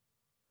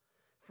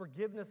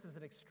 Forgiveness is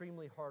an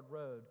extremely hard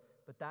road,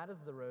 but that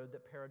is the road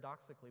that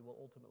paradoxically will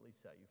ultimately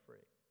set you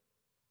free.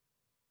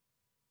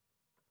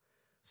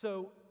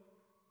 So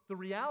the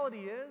reality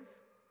is,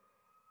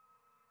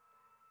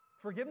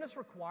 forgiveness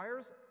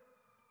requires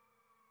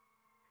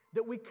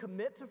that we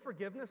commit to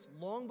forgiveness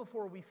long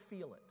before we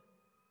feel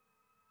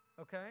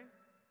it. Okay?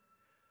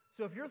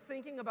 So if you're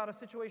thinking about a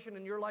situation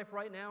in your life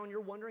right now and you're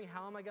wondering,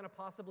 how am I going to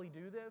possibly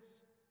do this?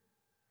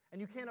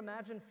 And you can't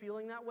imagine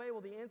feeling that way,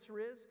 well, the answer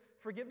is,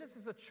 forgiveness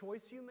is a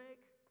choice you make.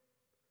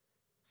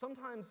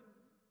 Sometimes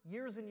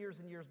years and years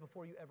and years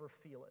before you ever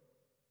feel it.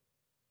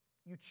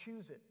 You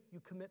choose it. You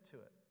commit to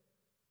it.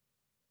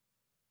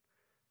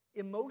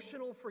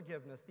 Emotional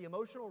forgiveness, the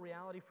emotional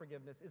reality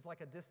forgiveness, is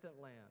like a distant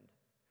land.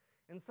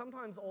 And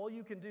sometimes all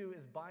you can do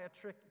is buy a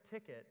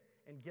ticket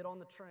and get on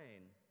the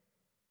train.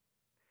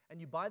 And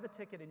you buy the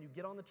ticket and you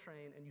get on the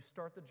train and you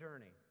start the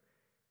journey.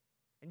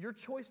 And your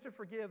choice to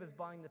forgive is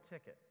buying the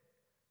ticket.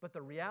 But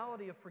the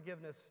reality of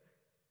forgiveness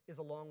is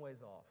a long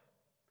ways off.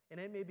 And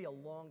it may be a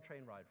long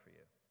train ride for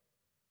you.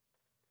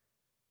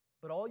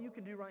 But all you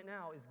can do right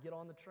now is get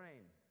on the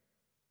train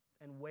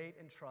and wait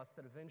and trust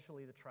that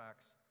eventually the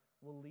tracks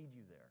will lead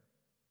you there.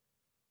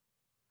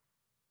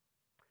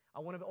 I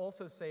want to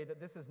also say that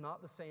this is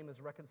not the same as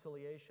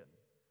reconciliation,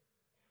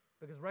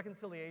 because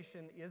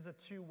reconciliation is a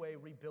two-way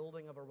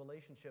rebuilding of a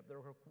relationship that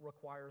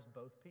requires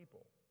both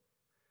people.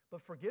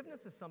 But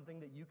forgiveness is something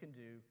that you can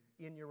do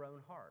in your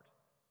own heart.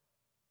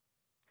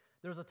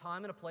 There's a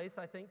time and a place,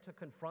 I think, to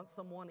confront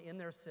someone in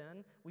their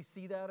sin. We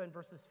see that in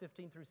verses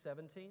 15 through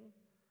 17.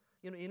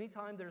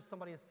 Anytime there's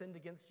somebody has sinned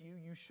against you,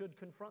 you should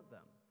confront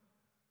them.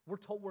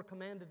 We're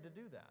commanded to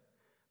do that.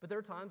 But there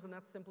are times when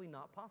that's simply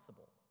not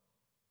possible.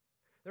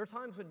 There are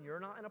times when you're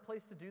not in a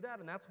place to do that,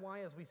 and that's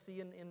why, as we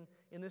see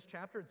in this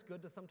chapter, it's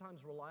good to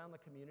sometimes rely on the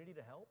community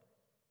to help.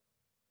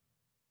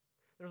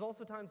 There's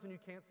also times when you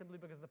can't, simply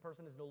because the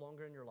person is no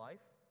longer in your life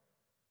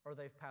or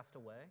they've passed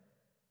away.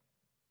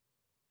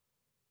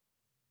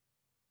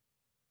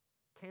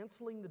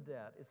 Canceling the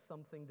debt is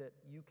something that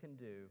you can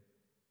do,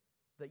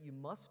 that you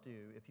must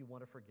do if you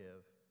want to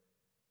forgive,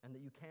 and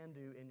that you can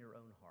do in your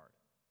own heart.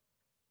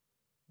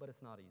 But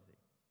it's not easy.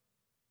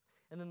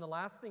 And then the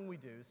last thing we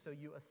do, so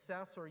you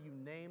assess or you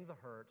name the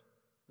hurt,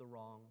 the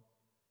wrong.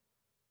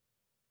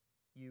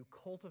 You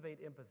cultivate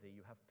empathy,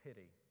 you have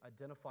pity,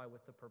 identify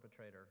with the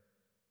perpetrator.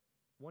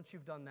 Once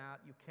you've done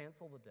that, you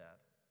cancel the debt,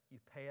 you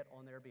pay it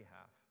on their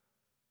behalf.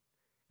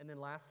 And then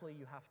lastly,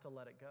 you have to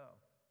let it go.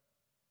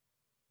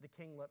 The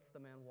king lets the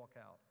man walk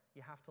out.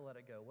 You have to let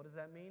it go. What does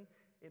that mean?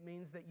 It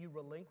means that you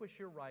relinquish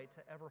your right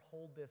to ever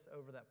hold this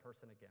over that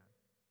person again.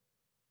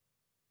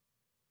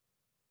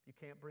 You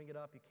can't bring it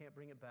up. You can't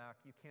bring it back.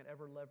 You can't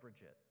ever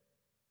leverage it.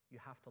 You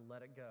have to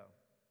let it go.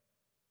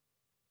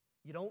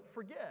 You don't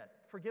forget.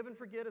 Forgive and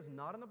forget is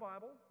not in the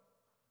Bible.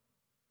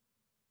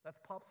 That's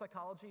pop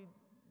psychology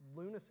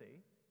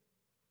lunacy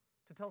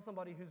to tell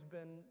somebody who's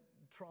been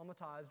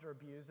traumatized or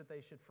abused that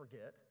they should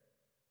forget.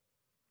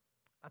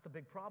 That's a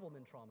big problem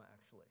in trauma,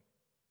 actually,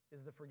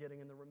 is the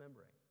forgetting and the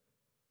remembering.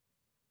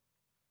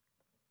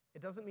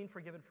 It doesn't mean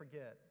forgive and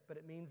forget, but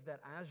it means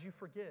that as you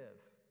forgive,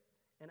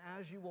 and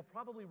as you will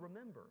probably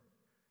remember,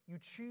 you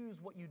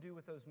choose what you do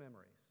with those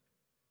memories.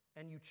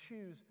 And you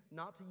choose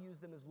not to use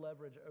them as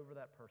leverage over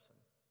that person.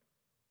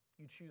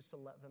 You choose to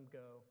let them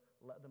go,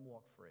 let them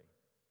walk free.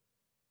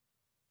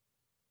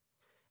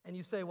 And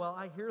you say, well,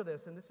 I hear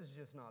this, and this is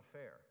just not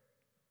fair.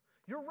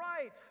 You're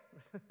right.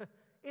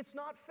 It's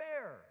not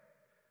fair.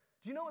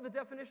 Do you know what the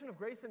definition of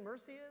grace and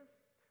mercy is?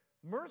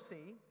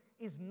 Mercy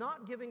is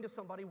not giving to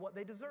somebody what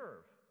they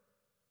deserve.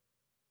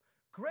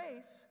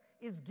 Grace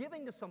is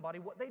giving to somebody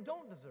what they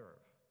don't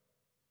deserve.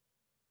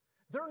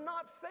 They're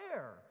not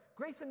fair.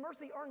 Grace and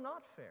mercy are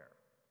not fair.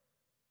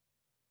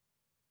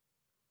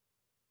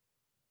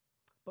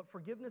 But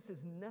forgiveness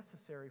is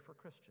necessary for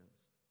Christians.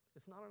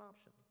 It's not an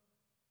option.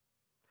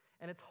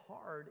 And it's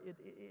hard.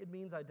 It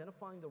means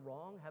identifying the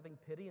wrong, having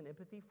pity and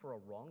empathy for a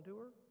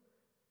wrongdoer,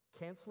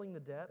 canceling the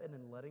debt, and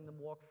then letting them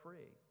walk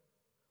free.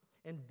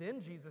 And then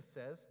Jesus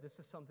says this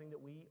is something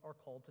that we are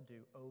called to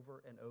do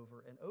over and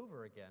over and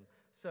over again.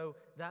 So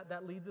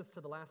that leads us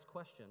to the last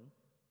question.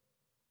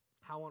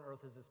 How on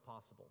earth is this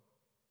possible?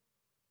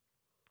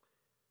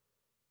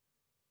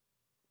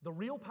 The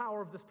real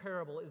power of this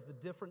parable is the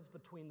difference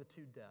between the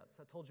two debts.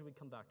 I told you we'd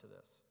come back to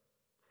this.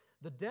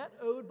 The debt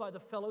owed by the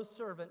fellow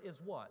servant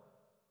is what?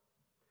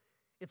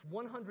 It's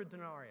 100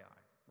 denarii,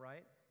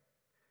 right?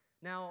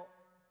 Now,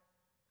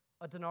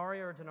 a denarii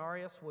or a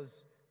denarius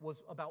was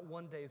about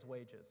 1 day's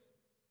wages.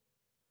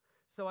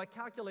 So I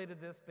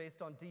calculated this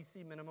based on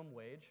DC minimum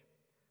wage,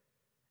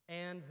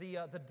 and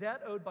the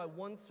debt owed by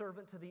one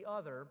servant to the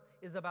other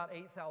is about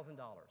 $8,000.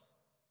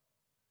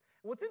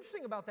 What's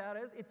interesting about that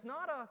is it's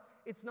not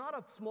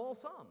a small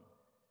sum.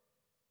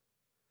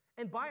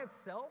 And by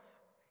itself,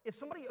 if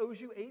somebody owes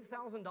you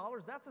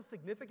 $8,000, that's a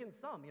significant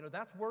sum.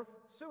 That's worth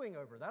suing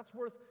over. That's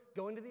worth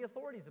going to the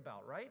authorities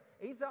about, right?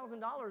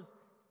 $8,000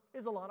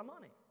 is a lot of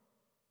money.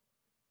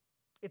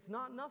 It's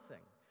not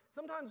nothing.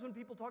 Sometimes when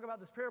people talk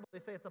about this parable, they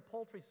say it's a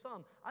paltry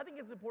sum. I think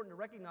it's important to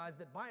recognize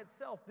that by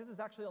itself, this is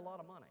actually a lot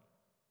of money.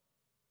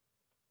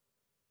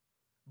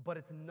 But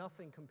it's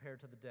nothing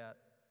compared to the debt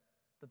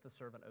that the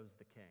servant owes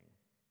the king.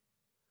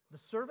 The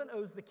servant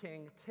owes the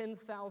king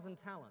 10,000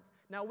 talents.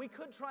 Now, we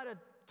could try to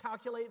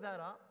calculate that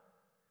up,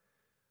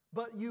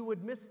 but you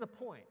would miss the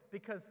point,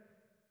 because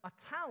a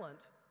talent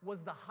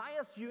was the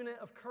highest unit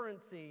of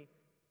currency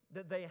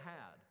that they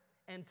had.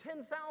 And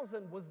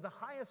 10,000 was the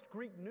highest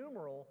Greek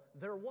numeral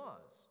there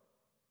was.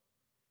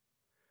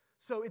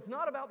 So it's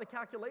not about the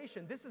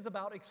calculation. This is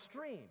about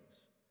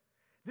extremes.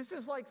 This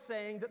is like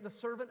saying that the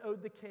servant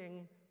owed the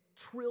king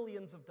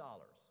trillions of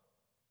dollars.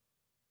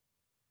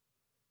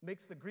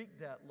 Makes the Greek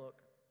debt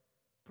look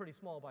pretty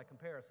small by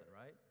comparison,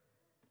 right?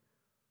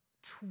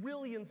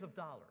 Trillions of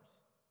dollars.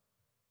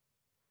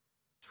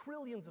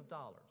 Trillions of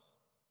dollars.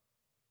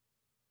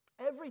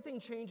 Everything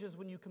changes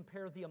when you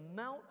compare the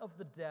amount of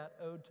the debt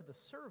owed to the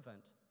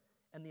servant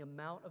and the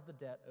amount of the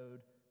debt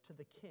owed to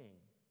the king.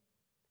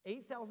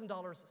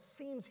 $8,000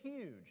 seems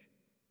huge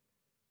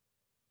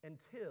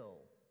until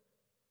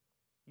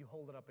you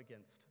hold it up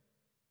against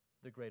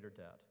the greater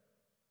debt.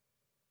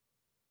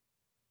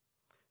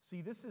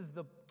 See, this is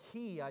the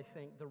key, I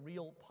think, the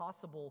real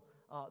possible,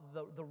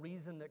 the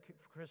reason that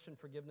Christian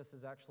forgiveness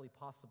is actually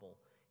possible,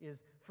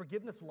 is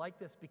forgiveness like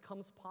this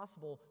becomes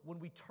possible when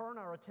we turn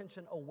our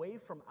attention away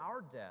from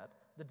our debt,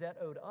 the debt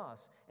owed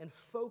us, and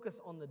focus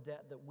on the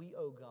debt that we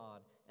owe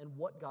God and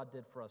what God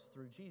did for us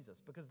through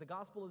Jesus. Because the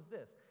gospel is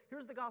this.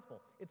 Here's the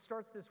gospel. It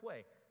starts this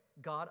way.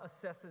 God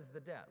assesses the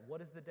debt.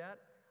 What is the debt?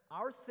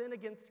 Our sin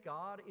against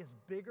God is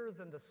bigger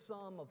than the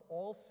sum of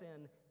all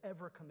sin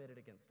ever committed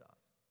against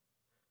us.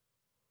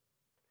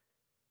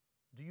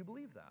 Do you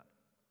believe that?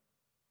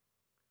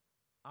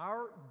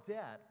 Our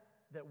debt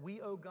that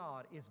we owe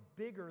God is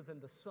bigger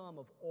than the sum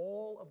of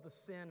all of the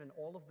sin and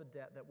all of the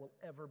debt that will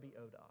ever be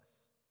owed us.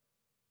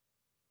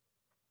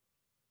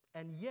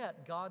 And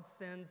yet, God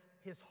sends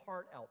His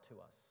heart out to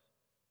us.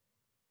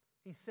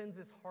 He sends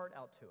His heart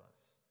out to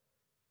us.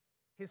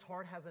 His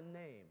heart has a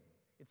name.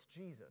 It's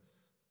Jesus.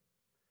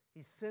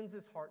 He sends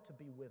His heart to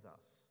be with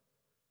us,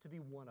 to be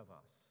one of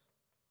us.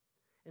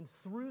 And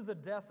through the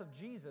death of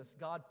Jesus,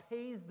 God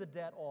pays the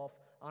debt off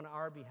on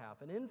our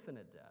behalf, an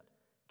infinite debt,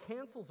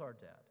 cancels our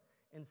debt,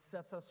 and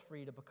sets us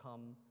free to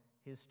become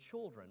His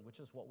children, which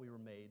is what we were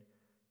made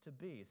to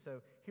be.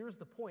 So here's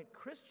the point.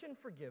 Christian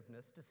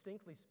forgiveness,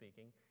 distinctly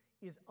speaking,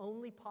 is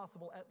only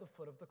possible at the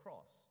foot of the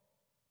cross.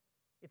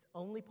 It's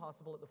only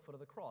possible at the foot of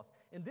the cross.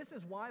 And this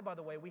is why, by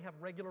the way, we have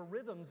regular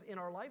rhythms in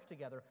our life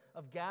together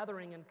of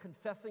gathering and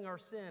confessing our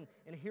sin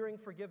and hearing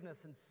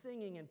forgiveness and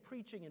singing and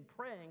preaching and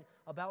praying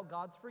about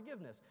God's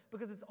forgiveness.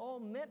 Because it's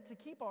all meant to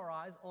keep our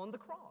eyes on the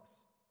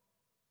cross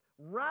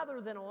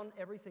rather than on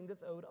everything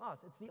that's owed us.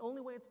 It's the only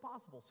way it's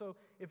possible. So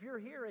if you're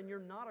here and you're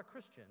not a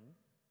Christian,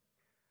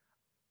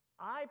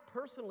 I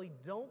personally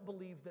don't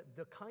believe that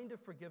the kind of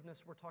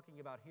forgiveness we're talking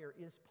about here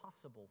is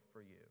possible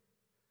for you.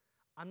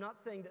 I'm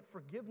not saying that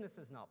forgiveness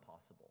is not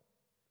possible,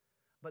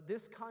 but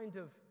this kind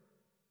of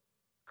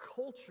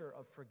culture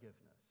of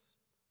forgiveness,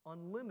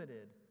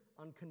 unlimited,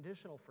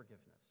 unconditional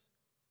forgiveness,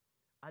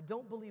 I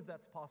don't believe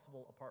that's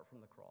possible apart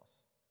from the cross.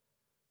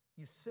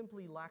 You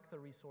simply lack the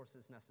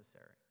resources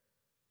necessary.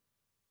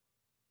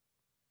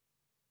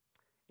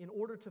 In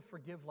order to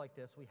forgive like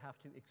this, we have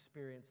to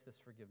experience this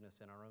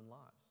forgiveness in our own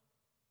lives.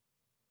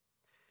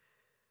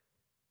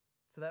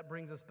 So that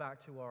brings us back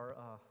to our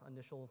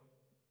initial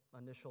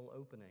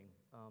opening.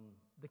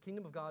 The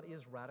kingdom of God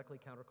is radically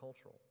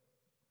countercultural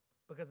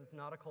because it's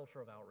not a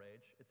culture of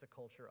outrage, it's a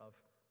culture of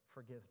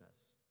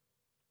forgiveness.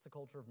 It's a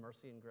culture of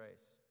mercy and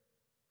grace.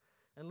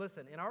 And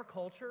listen, in our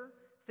culture,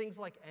 things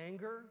like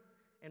anger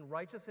and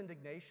righteous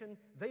indignation,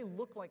 they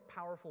look like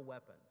powerful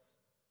weapons.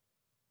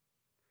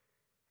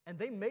 And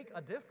they make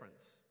a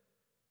difference.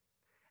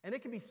 And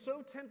it can be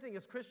so tempting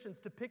as Christians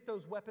to pick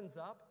those weapons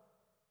up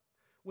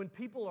when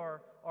people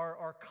are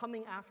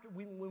coming after,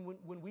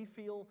 when we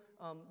feel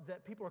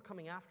that people are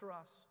coming after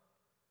us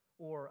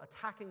or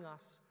attacking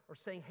us or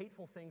saying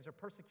hateful things or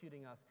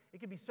persecuting us. It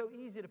can be so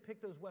easy to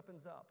pick those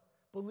weapons up,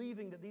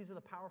 believing that these are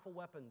the powerful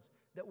weapons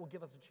that will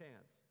give us a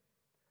chance.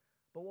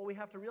 But what we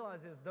have to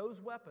realize is those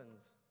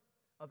weapons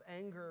of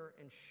anger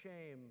and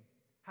shame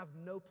have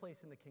no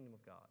place in the kingdom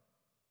of God.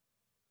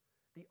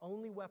 The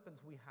only weapons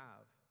we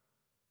have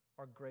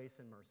are grace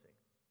and mercy.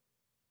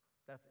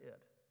 That's it.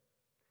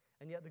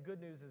 And yet the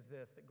good news is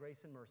this, that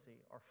grace and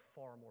mercy are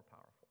far more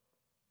powerful.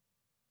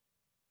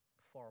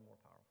 Far more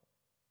powerful.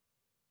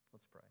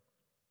 Let's pray.